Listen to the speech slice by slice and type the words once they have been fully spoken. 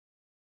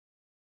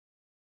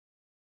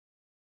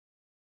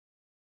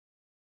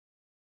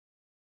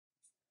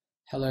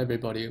Hello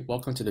everybody,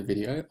 welcome to the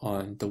video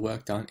on the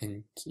work done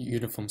in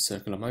uniform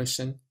circular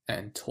motion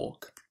and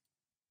torque.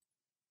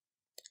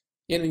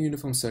 In a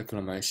uniform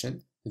circular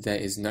motion, there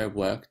is no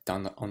work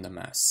done on the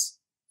mass.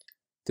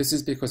 This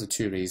is because of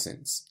two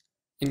reasons.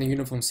 In a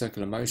uniform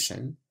circular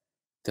motion,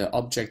 the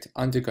object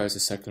undergoes a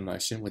circular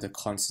motion with a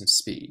constant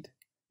speed.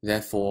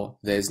 Therefore,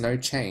 there is no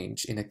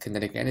change in the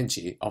kinetic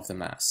energy of the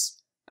mass,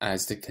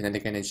 as the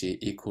kinetic energy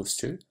equals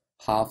to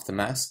half the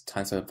mass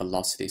times the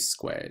velocity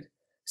squared.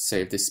 So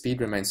if the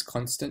speed remains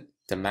constant,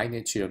 the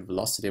magnitude of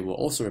velocity will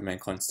also remain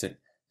constant,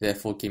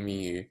 therefore giving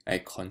you a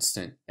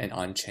constant and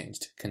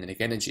unchanged kinetic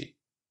energy.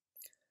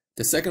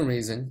 The second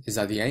reason is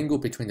that the angle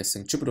between the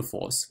centripetal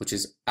force, which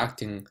is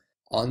acting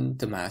on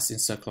the mass in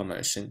circular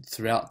motion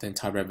throughout the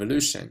entire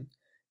revolution,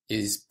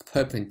 is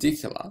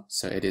perpendicular,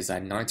 so it is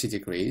at 90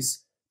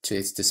 degrees to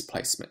its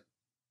displacement.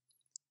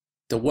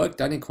 The work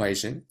done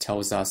equation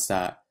tells us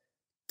that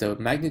the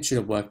magnitude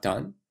of work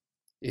done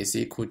is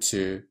equal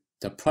to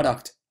the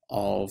product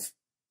of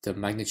the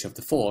magnitude of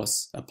the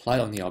force applied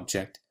on the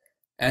object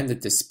and the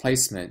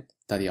displacement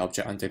that the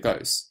object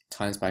undergoes,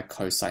 times by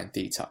cosine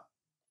theta.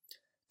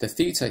 The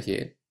theta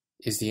here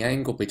is the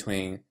angle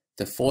between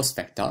the force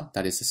vector,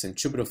 that is the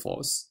centripetal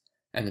force,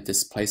 and the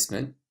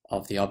displacement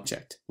of the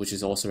object, which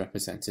is also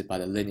represented by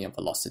the linear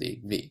velocity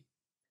v.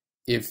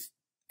 If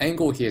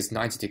angle here is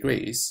 90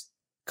 degrees,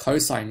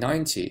 cosine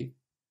 90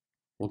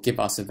 will give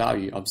us a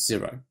value of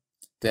 0.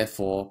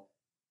 Therefore,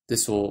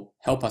 this will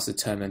help us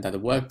determine that the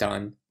work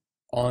done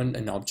on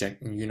an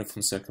object in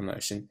uniform circular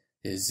motion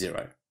is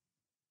 0.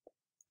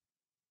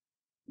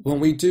 When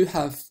we do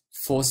have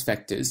force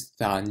vectors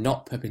that are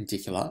not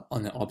perpendicular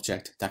on an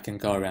object that can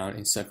go around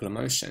in circular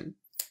motion,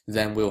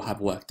 then we'll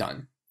have work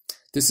done.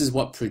 This is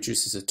what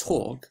produces a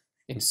torque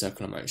in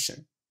circular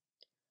motion.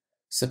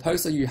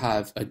 Suppose that you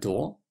have a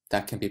door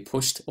that can be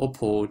pushed or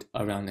pulled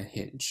around a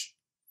hinge,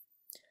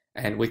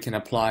 and we can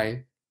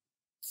apply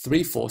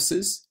 3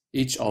 forces,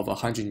 each of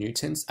 100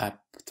 newtons at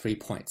 3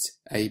 points,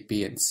 A,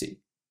 B, and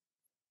C.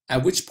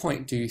 At which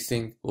point do you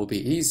think it will be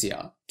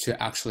easier to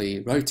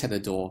actually rotate the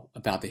door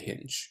about the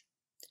hinge?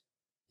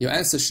 Your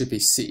answer should be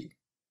C.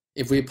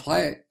 If we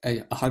apply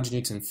a 100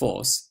 Newton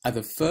force at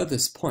the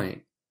furthest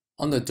point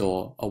on the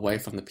door away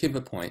from the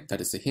pivot point,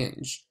 that is the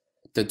hinge,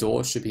 the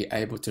door should be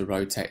able to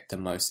rotate the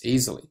most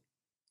easily.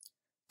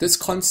 This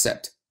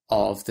concept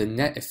of the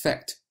net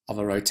effect of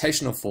a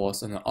rotational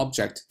force on an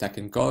object that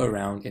can go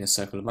around in a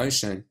circular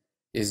motion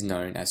is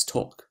known as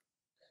torque.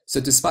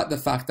 So despite the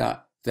fact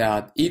that there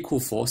are equal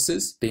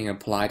forces being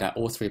applied at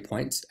all 3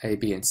 points, A,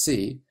 B, and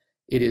C,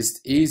 it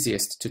is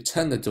easiest to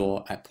turn the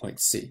door at point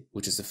C,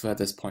 which is the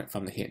furthest point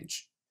from the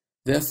hinge.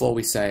 Therefore,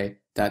 we say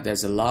that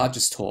there's the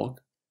largest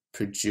torque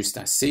produced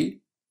at C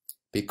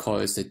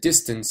because the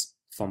distance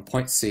from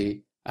point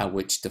C at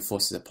which the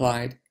force is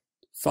applied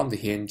from the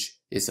hinge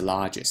is the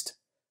largest.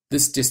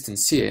 This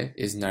distance here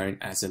is known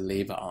as the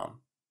lever arm.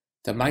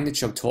 The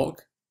magnitude of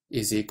torque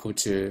is equal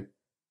to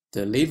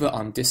the lever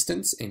arm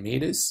distance in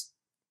meters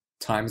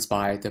times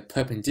by the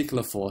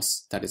perpendicular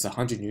force, that is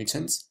 100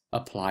 newtons,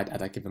 applied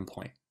at a given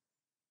point.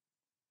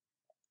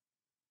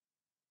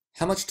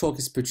 How much torque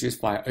is produced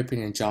by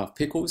opening a jar of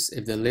pickles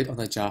if the lid on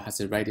the jar has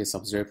a radius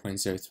of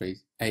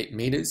 0.038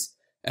 meters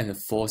and the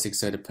force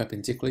exerted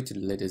perpendicularly to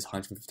the lid is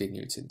 150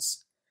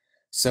 newtons?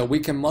 So we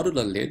can model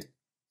the lid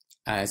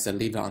as a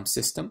lever arm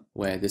system,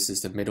 where this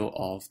is the middle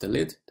of the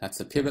lid, that's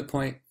the pivot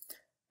point,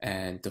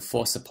 and the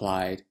force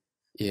applied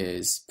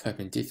is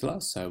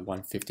perpendicular, so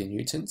 150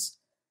 newtons.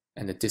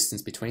 And the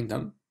distance between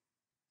them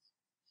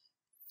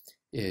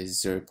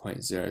is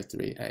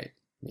 0.038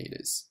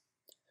 meters.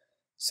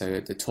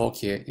 So the torque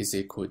here is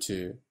equal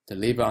to the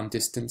lever arm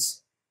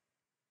distance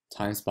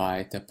times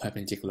by the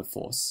perpendicular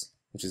force,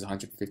 which is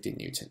 150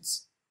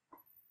 newtons.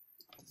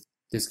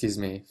 This gives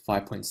me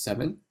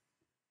 5.7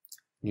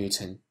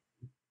 Newton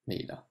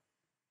meter.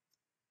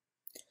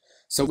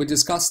 So we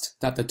discussed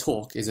that the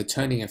torque is a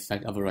turning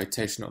effect of a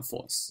rotational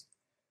force.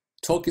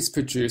 Torque is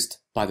produced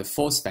by the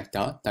force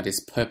vector that is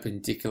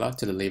perpendicular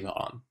to the lever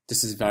arm.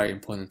 This is very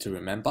important to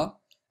remember,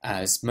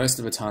 as most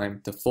of the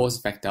time the force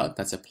vector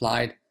that's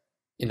applied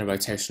in a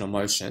rotational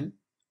motion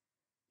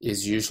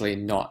is usually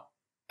not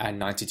at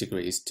 90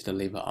 degrees to the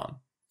lever arm.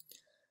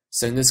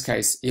 So in this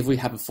case, if we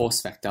have a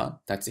force vector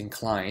that's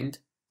inclined,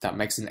 that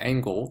makes an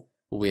angle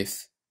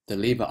with the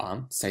lever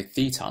arm, say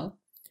theta,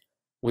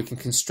 we can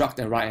construct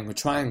a right angle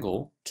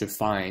triangle to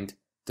find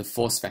the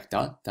force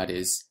vector that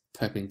is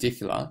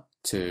perpendicular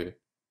to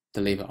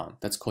the lever arm.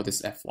 Let's call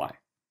this Fy.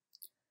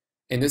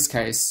 In this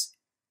case,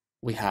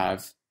 we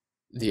have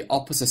the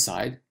opposite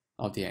side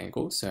of the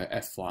angle, so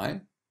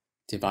Fy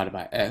divided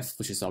by F,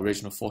 which is the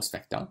original force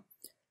vector.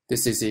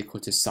 This is equal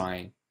to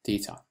sine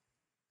theta.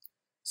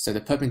 So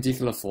the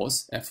perpendicular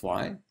force,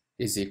 Fy,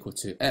 is equal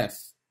to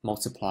F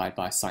multiplied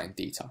by sine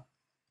theta.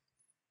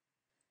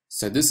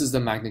 So this is the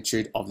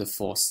magnitude of the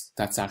force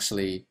that's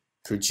actually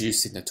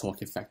producing the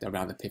torque effect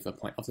around the pivot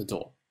point of the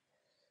door.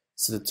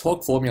 So the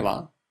torque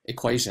formula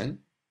equation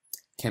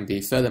can be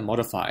further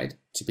modified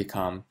to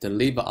become the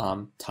lever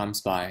arm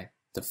times by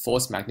the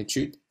force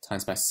magnitude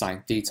times by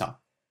sine theta,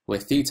 where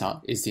theta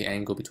is the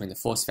angle between the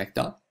force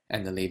vector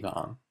and the lever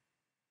arm.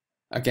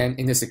 Again,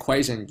 in this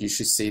equation, you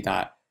should see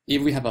that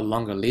if we have a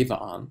longer lever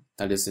arm,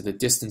 that is, if the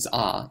distance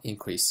r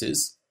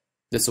increases,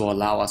 this will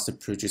allow us to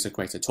produce a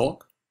greater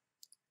torque.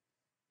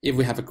 If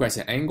we have a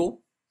greater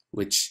angle,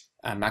 which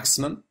at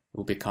maximum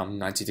will become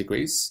 90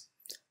 degrees,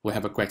 we'll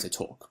have a greater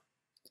torque.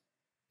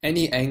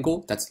 Any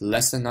angle that's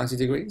less than 90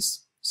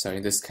 degrees, so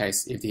in this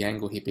case, if the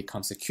angle here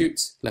becomes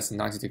acute, less than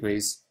 90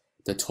 degrees,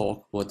 the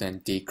torque will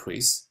then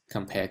decrease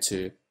compared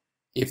to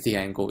if the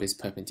angle is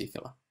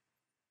perpendicular.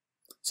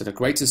 So the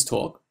greatest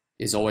torque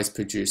is always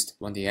produced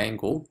when the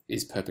angle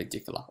is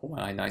perpendicular, or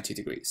at 90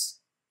 degrees.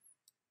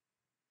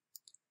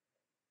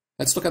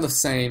 Let's look at the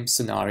same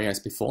scenario as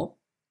before.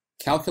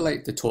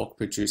 Calculate the torque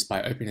produced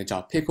by opening a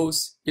jar of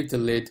pickles if the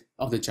lid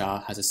of the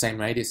jar has the same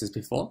radius as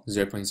before,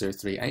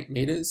 0.038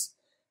 meters,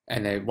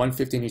 and a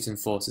 150 Newton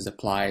force is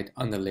applied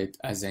on the lid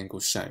as the angle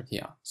shown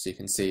here. So you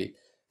can see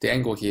the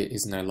angle here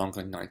is no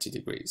longer 90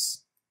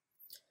 degrees.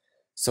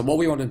 So what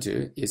we want to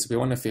do is we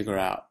want to figure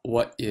out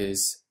what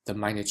is the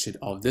magnitude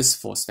of this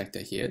force vector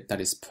here that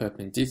is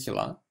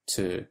perpendicular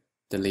to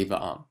the lever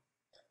arm.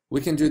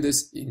 We can do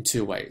this in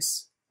two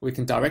ways. We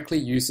can directly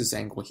use this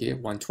angle here,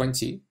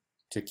 120,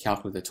 to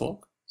calculate the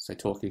torque. So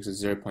torque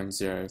equals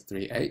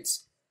 0.038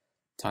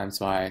 times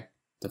by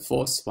the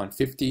force,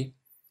 150,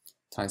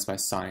 times by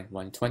sine,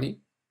 120.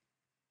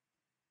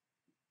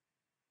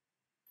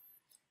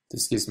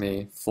 This gives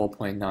me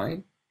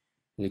 4.9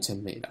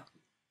 Newton meter.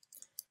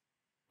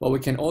 What we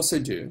can also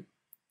do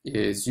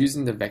is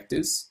using the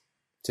vectors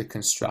to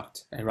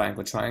construct a right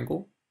angle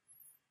triangle,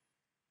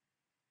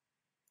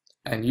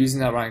 and using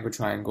that right angle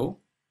triangle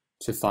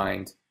to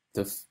find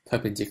the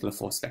perpendicular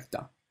force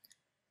vector.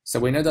 So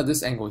we know that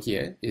this angle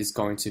here is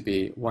going to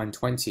be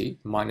 120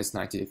 minus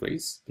 90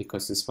 degrees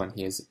because this one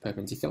here is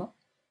perpendicular.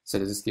 So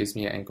this gives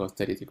me an angle of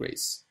 30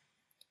 degrees.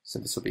 So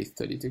this will be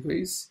 30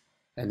 degrees,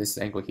 and this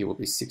angle here will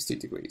be 60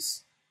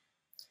 degrees.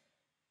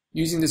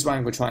 Using this right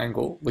angle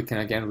triangle, we can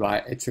again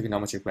write a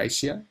trigonometric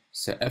ratio.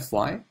 So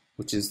Fy,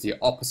 which is the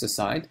opposite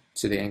side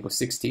to the angle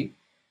 60,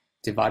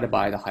 divided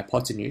by the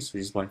hypotenuse,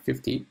 which is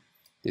 150,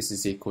 this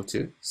is equal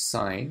to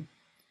sine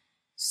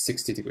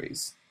 60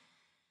 degrees.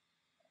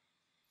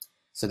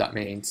 So that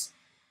means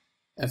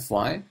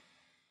Fy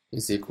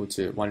is equal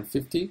to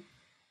 150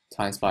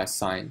 times by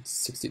sine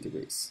 60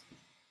 degrees.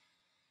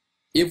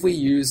 If we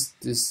use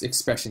this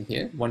expression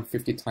here,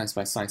 150 times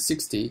by sine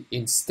 60,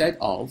 instead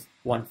of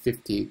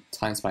 150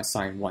 times by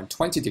sine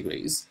 120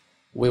 degrees,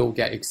 we'll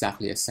get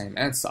exactly the same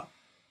answer,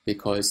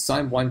 because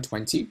sine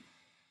 120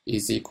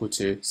 is equal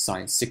to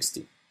sine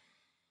 60.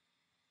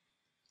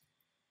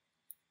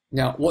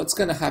 Now, what's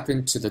going to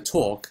happen to the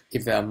torque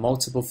if there are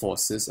multiple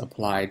forces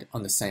applied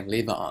on the same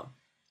lever arm?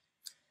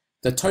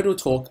 The total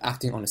torque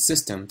acting on a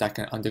system that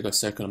can undergo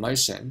circular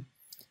motion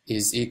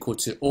is equal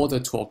to all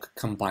the torque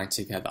combined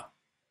together.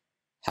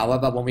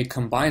 However, when we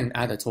combine and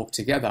add the torque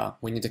together,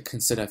 we need to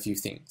consider a few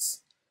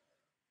things.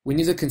 We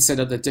need to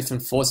consider the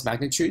different force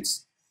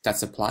magnitudes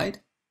that's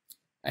applied,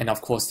 and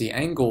of course the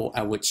angle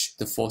at which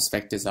the force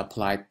vectors are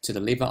applied to the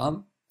lever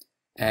arm,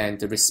 and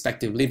the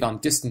respective lever arm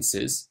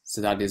distances, so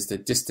that is the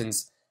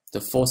distance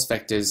the force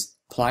vectors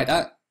applied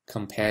at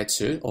compared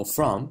to or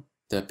from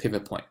the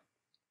pivot point.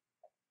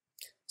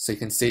 So you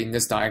can see in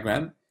this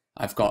diagram,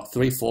 I've got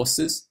three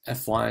forces,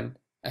 F1,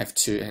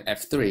 F2, and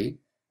F3,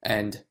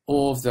 and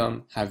all of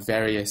them have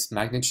various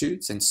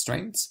magnitudes and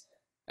strengths,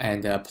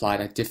 and they're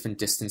applied at different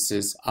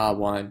distances,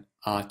 R1,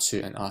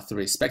 R2, and R3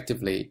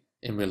 respectively,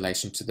 in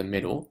relation to the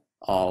middle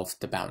of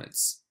the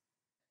balance.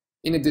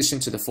 In addition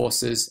to the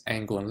forces,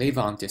 angle, and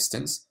lever arm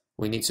distance,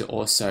 we need to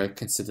also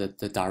consider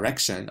the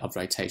direction of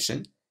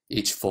rotation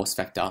each force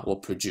vector will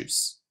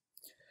produce.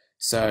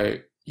 So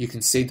you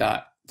can see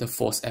that the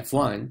force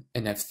F1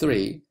 and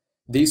F3,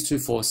 these two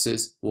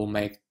forces will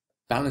make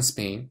balance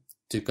beam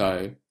to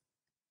go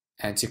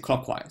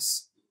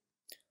anti-clockwise,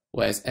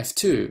 whereas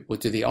F2 will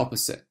do the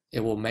opposite.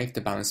 It will make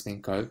the balance beam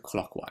go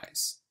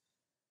clockwise.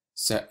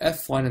 So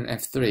F1 and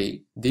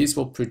F3, these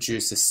will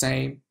produce the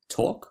same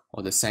torque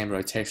or the same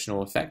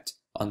rotational effect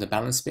on the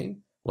balance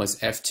beam, whereas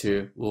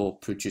F2 will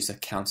produce a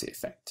counter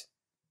effect.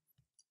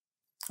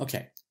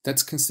 Okay,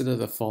 let's consider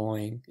the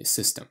following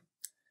system.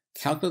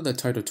 Calculate the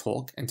total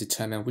torque and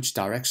determine which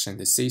direction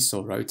the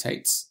seesaw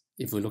rotates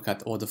if we look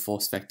at all the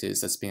force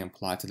vectors that's being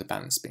applied to the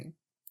balance beam.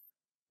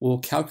 We'll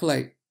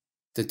calculate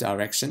the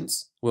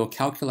directions. We'll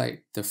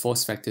calculate the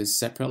force vectors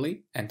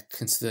separately and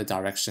consider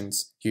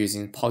directions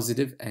using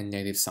positive and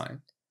negative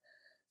sign.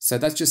 So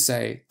let's just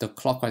say the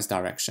clockwise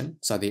direction,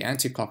 so the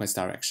anti-clockwise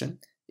direction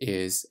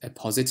is a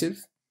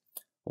positive,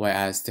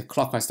 whereas the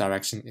clockwise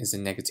direction is a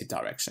negative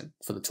direction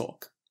for the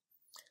torque.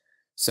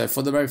 So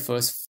for the very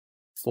first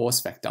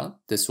force vector,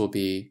 this will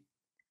be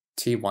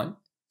T1.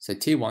 So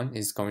T1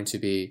 is going to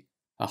be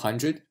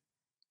 100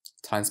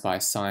 times by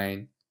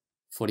sine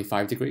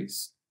 45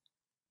 degrees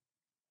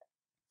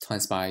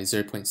times by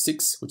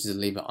 0.6, which is the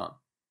lever arm.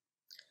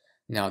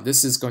 Now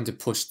this is going to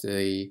push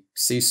the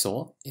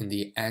seesaw in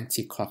the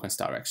anti-clockwise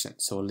direction,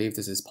 so we'll leave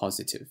this as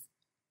positive.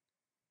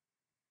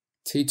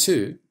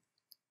 T2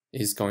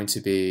 is going to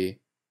be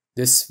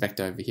this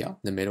vector over here,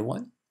 the middle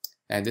one,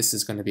 and this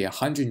is going to be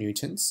 100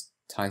 newtons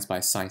times by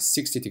sine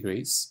 60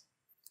 degrees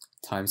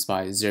times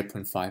by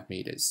 0.5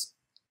 meters.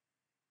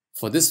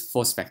 For this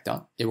force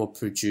vector, it will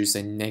produce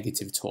a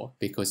negative torque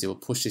because it will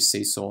push the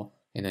seesaw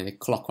in a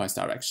clockwise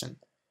direction.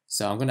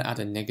 So I'm going to add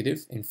a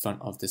negative in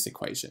front of this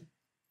equation.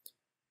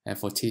 And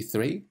for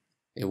T3,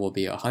 it will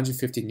be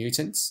 150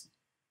 newtons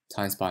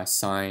times by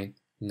sine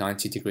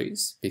 90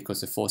 degrees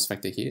because the force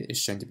vector here is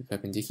shown to be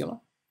perpendicular,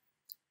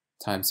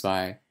 times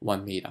by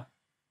 1 meter.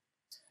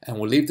 And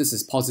we'll leave this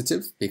as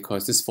positive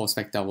because this force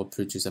vector will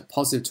produce a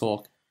positive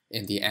torque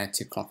in the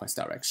anti-clockwise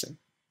direction.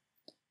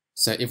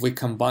 So if we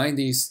combine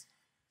these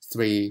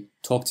three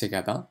torque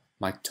together,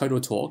 my total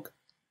torque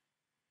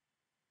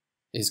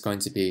is going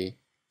to be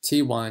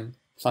T1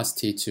 plus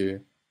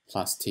T2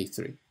 plus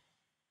T3.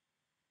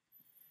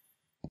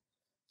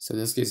 So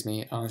this gives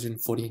me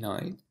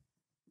 149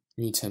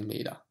 Newton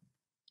meter.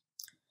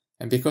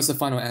 And because the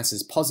final answer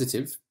is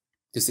positive,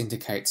 this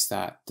indicates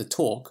that the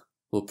torque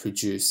will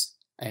produce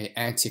an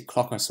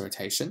anti-clockwise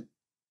rotation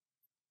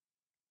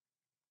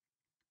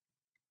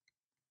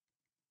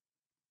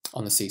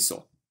on the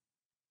seesaw.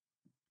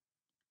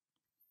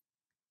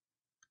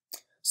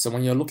 So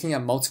when you're looking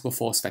at multiple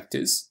force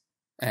vectors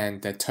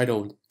and the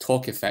total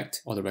torque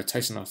effect or the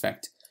rotational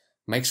effect,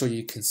 make sure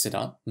you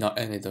consider not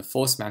only the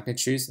force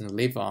magnitudes in the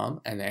lever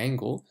arm and the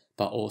angle,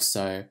 but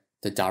also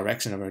the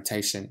direction of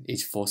rotation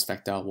each force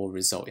vector will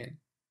result in.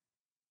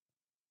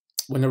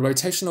 When a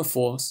rotational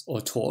force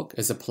or torque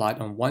is applied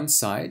on one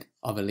side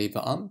of a lever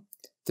arm,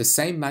 the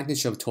same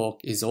magnitude of torque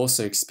is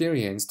also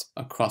experienced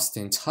across the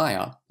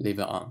entire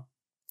lever arm.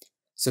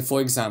 So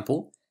for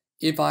example,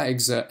 if I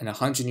exert an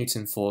 100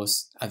 Newton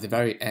force at the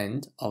very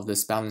end of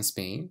this balance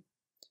beam,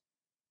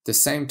 the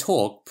same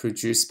torque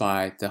produced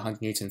by the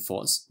 100 Newton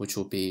force, which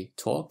will be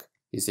torque,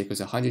 is equal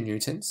to 100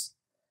 newtons,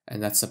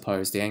 and let's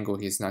suppose the angle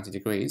here is 90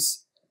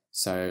 degrees,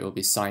 so it will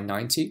be sine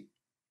 90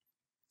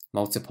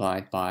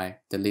 multiplied by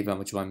the lever arm,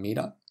 which is 1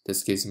 meter.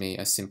 This gives me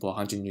a simple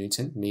 100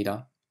 Newton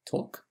meter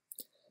torque.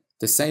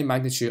 The same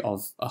magnitude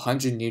of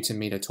 100 Newton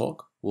meter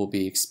torque will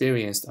be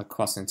experienced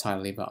across the entire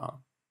lever arm.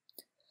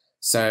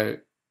 So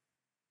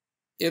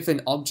if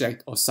an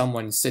object or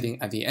someone sitting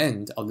at the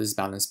end of this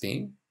balance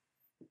beam,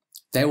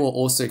 they will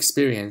also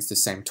experience the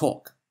same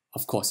torque,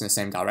 of course in the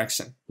same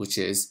direction, which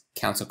is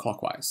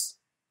counterclockwise.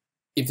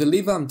 If the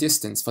lever arm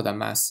distance for the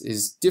mass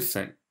is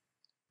different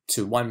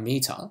to 1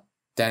 meter,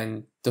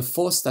 then the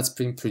force that's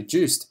being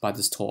produced by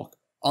this torque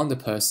on the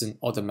person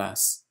or the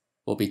mass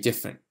will be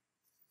different.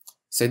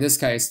 So in this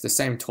case, the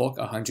same torque,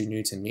 100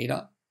 Newton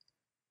meter,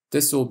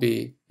 this will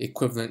be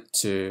equivalent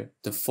to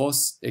the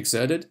force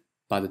exerted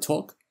by the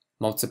torque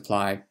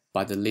multiplied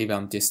by the lever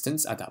arm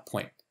distance at that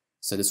point.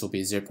 So this will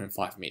be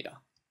 0.5 meter.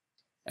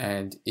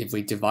 And if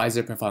we divide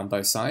 0.5 on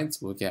both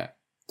sides, we'll get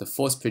the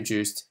force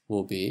produced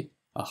will be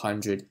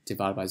 100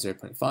 divided by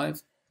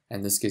 0.5,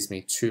 and this gives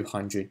me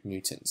 200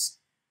 newtons.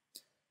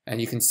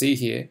 And you can see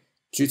here,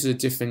 due to the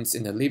difference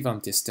in the lever arm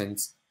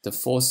distance, the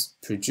force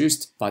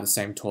produced by the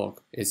same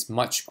torque is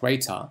much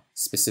greater,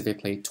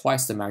 specifically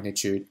twice the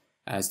magnitude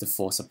as the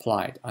force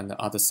applied on the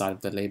other side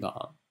of the lever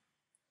arm.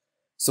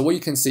 So what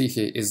you can see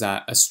here is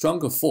that a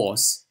stronger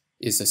force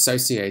is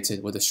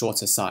associated with a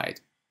shorter side.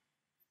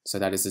 So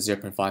that is the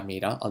 0.5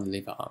 meter on the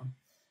lever arm.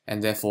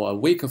 And therefore a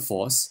weaker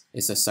force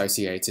is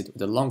associated with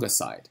the longer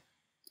side.